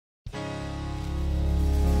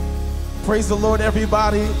Praise the Lord,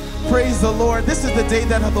 everybody. Praise the Lord. This is the day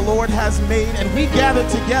that the Lord has made, and we gather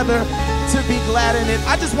together to be glad in it.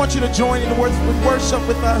 I just want you to join in worship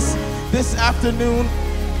with us this afternoon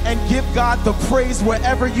and give God the praise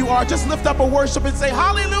wherever you are. Just lift up a worship and say,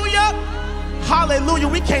 hallelujah. Hallelujah.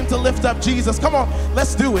 We came to lift up Jesus. Come on,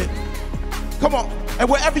 let's do it. Come on. And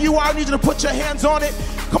wherever you are, I need you to put your hands on it.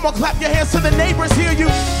 Come on, clap your hands so the neighbors hear you.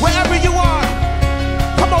 Wherever you are.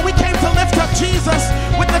 Come on, we came to lift up Jesus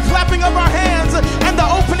with the clapping of our hands and the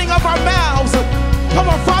opening of our mouths. Come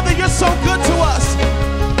on, Father, you're so good to us.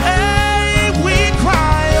 Hey, we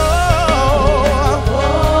cry, oh,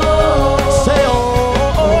 say, oh,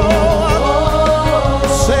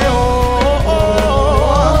 say, oh.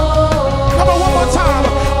 Come on, one more time.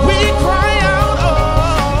 We cry out, oh,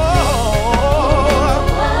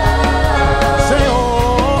 say,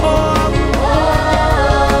 oh.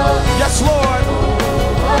 Yes, Lord.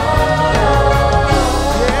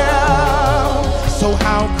 So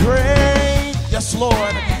how great, yes,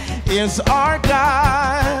 Lord, is our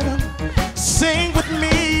God. Sing with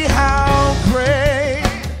me, how great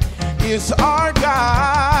is our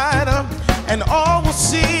God. And all will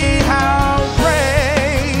see how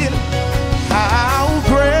great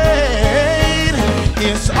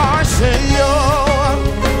is our Savior.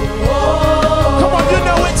 Come on, you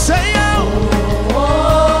know it, say it.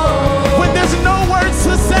 When there's no words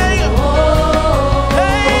to say,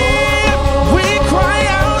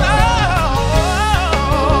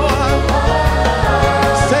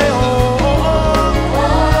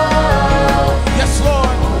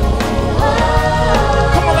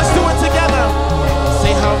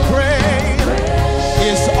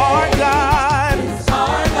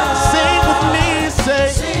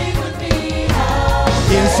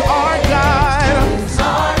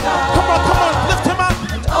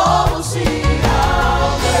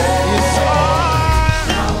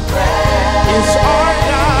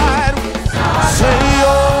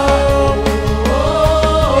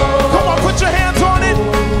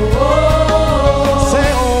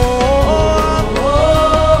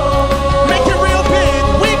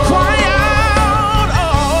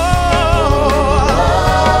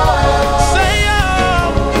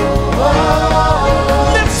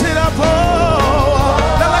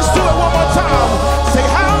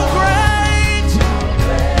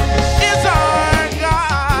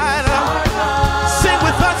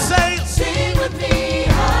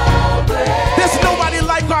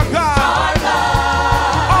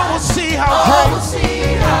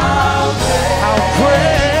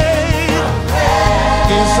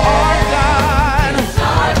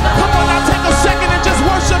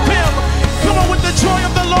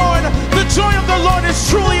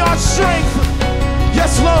 strength.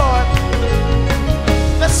 Yes, Lord.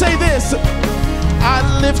 Let's say this. I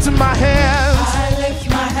lift my hands,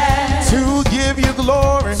 to give you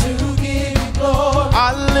glory.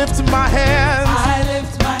 I lift my hands,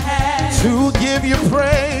 to give you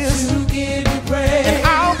praise. And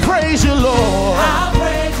I'll praise you, Lord.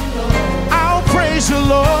 I'll praise you,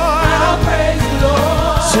 Lord.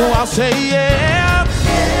 So I'll say yeah,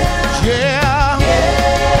 yeah.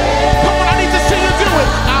 Come on, I need to see you do it.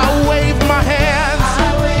 I'll wave my hands,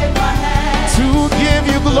 to give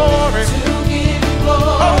you glory.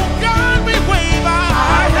 Oh God, we wave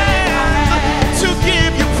our hands to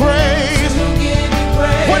give you praise.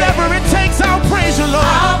 Whatever it takes, I'll praise you, Lord.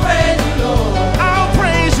 I'll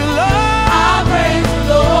praise you, Lord.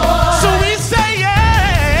 So we say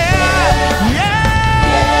yeah, yeah.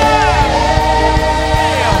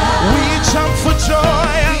 We jump for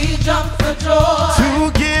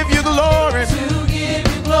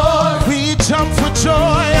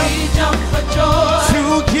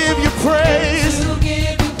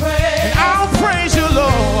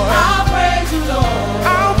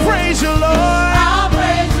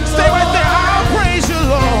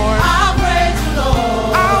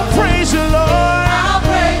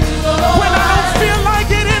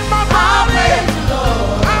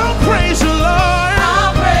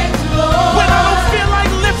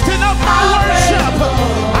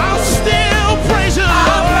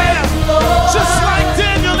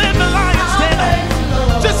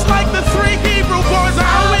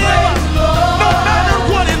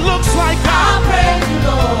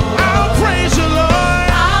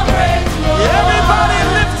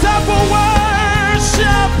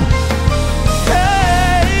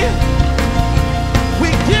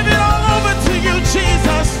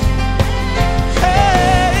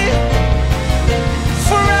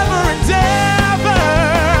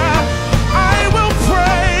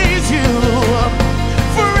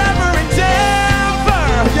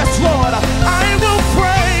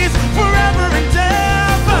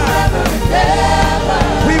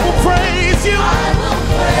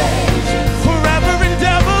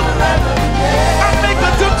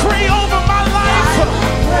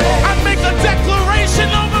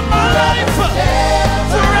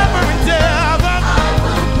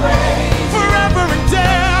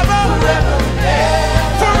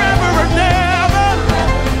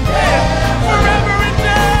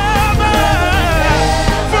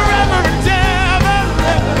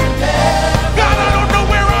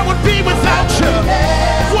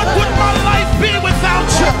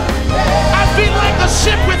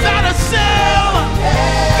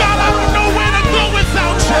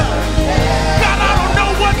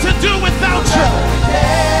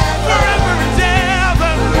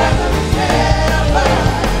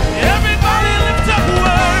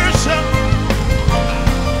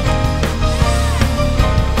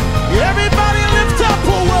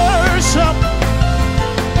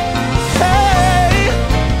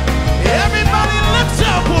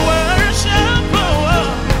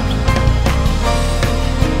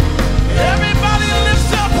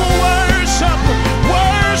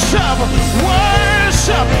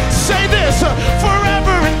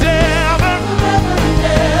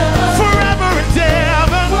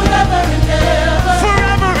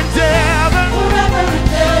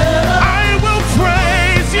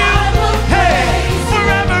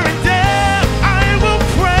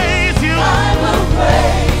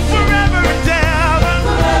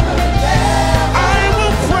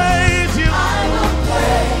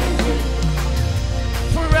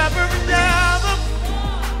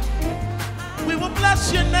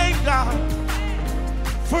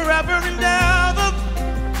forever and ever.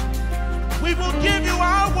 We will give you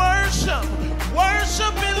our worship.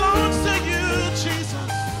 Worship belongs to you, Jesus.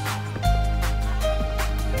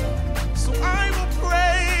 So I will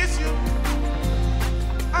praise you.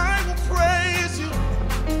 I will praise you.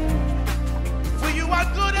 For you are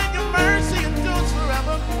good and your mercy endures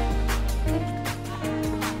forever.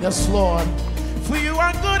 Yes, Lord. For you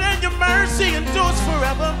are good and your mercy endures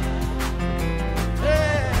forever.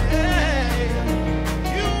 Hey, hey.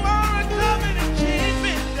 You are a covenant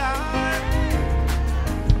keeping God.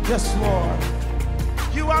 Yes, Lord.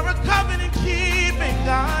 You are a covenant keeping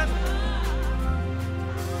God.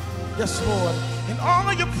 Yes, Lord. And all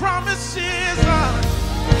of your promises are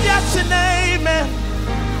yes and amen.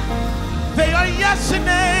 They are yes and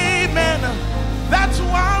amen. That's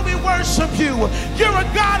why we worship you. You're a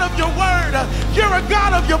God of your word. You're a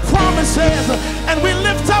God of your promises. And we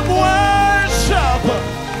lift up worship.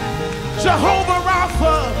 Jehovah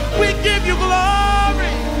Rapha, we give you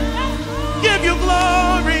glory. Give you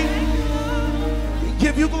glory. We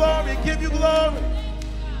give you glory. Give you glory.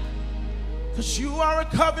 Because you are a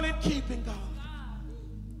covenant keeping God.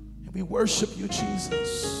 And we worship you,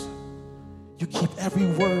 Jesus. You keep every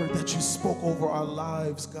word that you spoke over our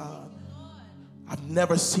lives, God. I've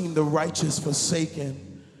never seen the righteous forsaken,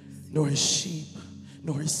 nor his sheep,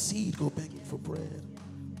 nor his seed go begging for bread.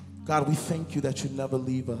 God, we thank you that you never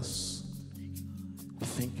leave us. We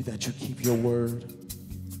thank you that you keep your word.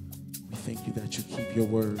 We thank you that you keep your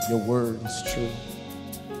word. Your word is true.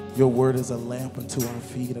 Your word is a lamp unto our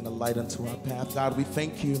feet and a light unto our path. God, we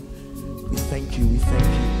thank you. We thank you. We thank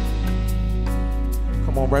you.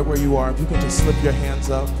 Come on, right where you are, if you can just slip your hands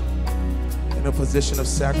up in a position of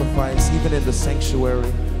sacrifice, even in the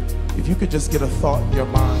sanctuary. If you could just get a thought in your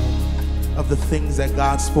mind of the things that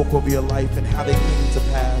God spoke over your life and how they came to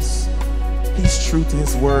pass. He's true to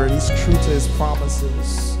his word. He's true to his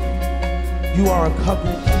promises. You are a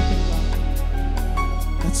covenant keeping God.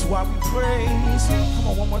 That's why we praise you. Come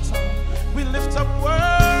on, one more time. We lift up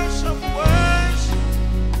worship, worship,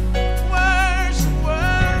 worship,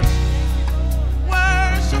 worship,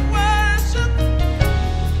 worship, worship.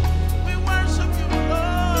 We worship you,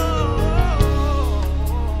 Lord.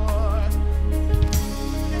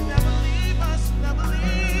 You never leave us, never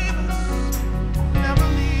leave us, never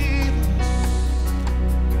leave us.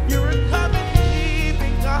 You're a covenant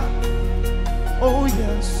keeping God. Oh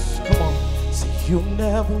yes, come on. You'll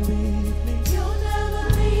never leave me. You'll never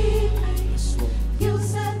leave me. Yes, Lord. You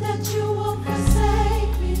said that you won't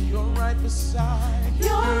forsake me. You're right beside me.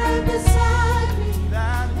 You're right beside me. And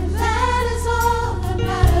that is all that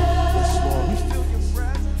matters. Yes, Lord. We feel your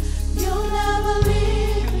presence. You'll never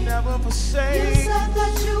leave me. You never forsake You said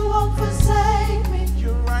that you won't forsake me.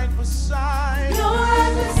 You're right beside me. You're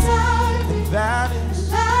right beside me. And that is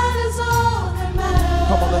all that matters.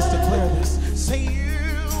 Come on, let's declare this. Say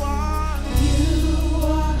you are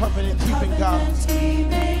covenant keeping God.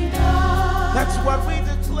 That's what we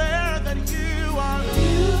declare, that you are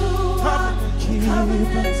covenant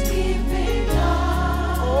keeping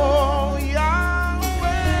God. Oh,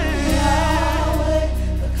 Yahweh. Yahweh,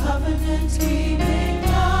 the covenant keeping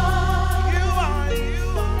God. You are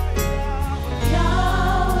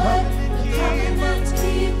Yahweh, the covenant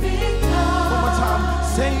keeping God. One more time.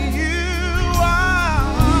 Say you are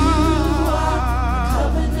the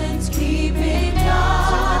covenant keeping God.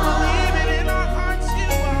 So we believe it in our hearts. You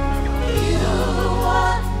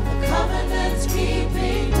are the covenant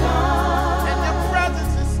keeping God. And your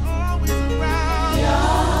presence is always around.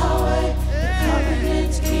 Yahweh, the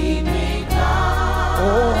covenant keeping God.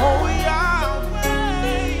 Oh,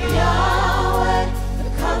 Yahweh. Yahweh, the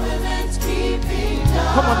covenant keeping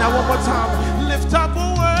God. Come on now, one more time. Lift up a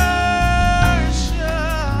worship.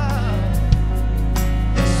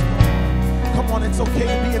 Yes, Lord. Come on, it's okay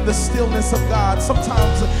to be in the stillness of God.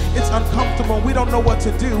 Sometimes it's uncomfortable. We don't know what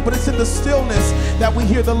to do, but it's in the stillness that we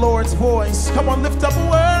hear the Lord's voice. Come on, lift up a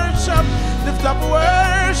worship. Lift up a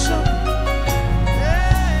worship.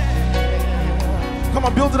 Yeah. Come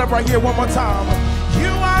on, build it up right here one more time. You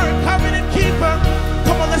are a covenant keeper.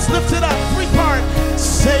 Come on, let's lift it up. 3-part.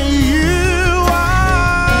 Say you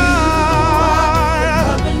are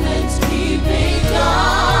covenant keeping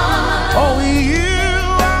God. oh, you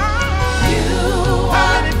are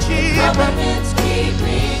covenant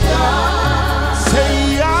keeping God.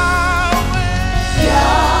 Say Yahweh.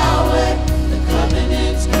 Yahweh, the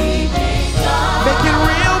covenant keeping God. Make it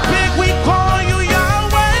real big. We call you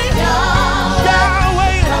Yahweh.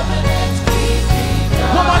 Yahweh. Covenant keeping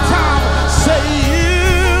God. One more time. Say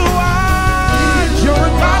you are. You're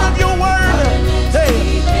a God of your word.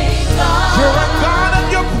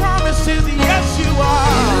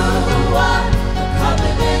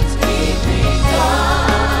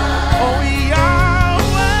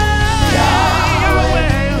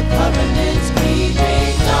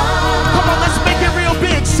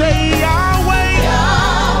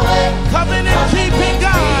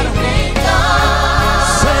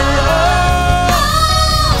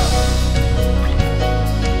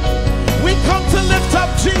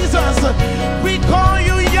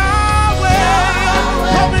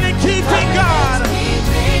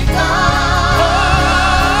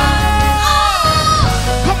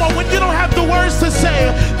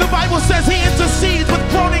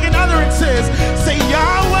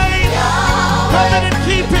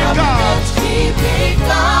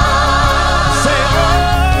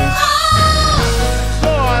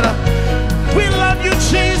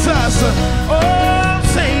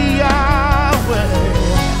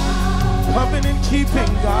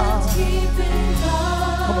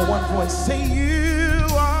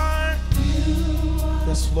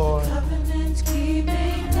 Yes, Lord. Covenant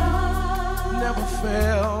keeping God. Never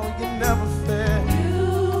fail. You never fail.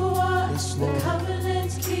 You are Yes, the Lord.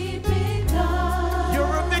 covenant keeping God. You're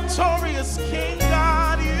a victorious King,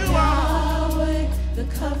 God. You are. Yahweh, the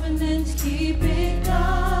covenant keeping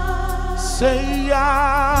God. Say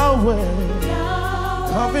Yahweh.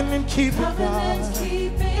 Yahweh, Covenant keeping God. covenant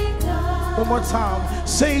keeping God. One more time.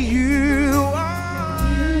 Say you are.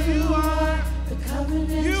 You are. The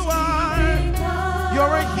covenant You are. keeping God.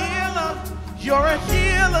 You're a healer. You're a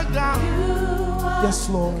healer, God. You are Yes,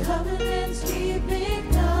 Lord. the covenant keeping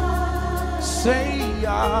God. Say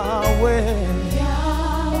Yahweh.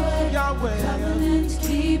 Yahweh, Yahweh. covenant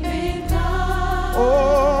keeping God.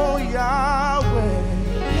 Oh, Yahweh.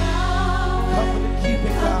 Yahweh, Covenant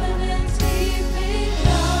keeping God. covenant keeping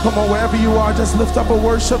God. Come on, wherever you are, just lift up a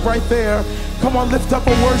worship right there. Come on, lift up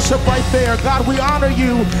a worship right there. God, we honor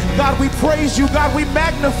you. God, we praise you. God, we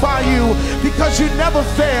magnify you because you never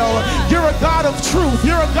fail. You're a God of truth.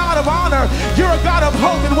 You're a God of honor. You're a God of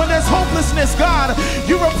hope. And when there's hopelessness, God,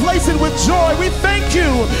 you replace it with joy. We thank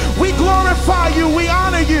you. We glorify you. We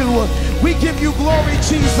honor you. We give you glory,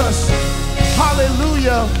 Jesus.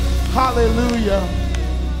 Hallelujah. Hallelujah.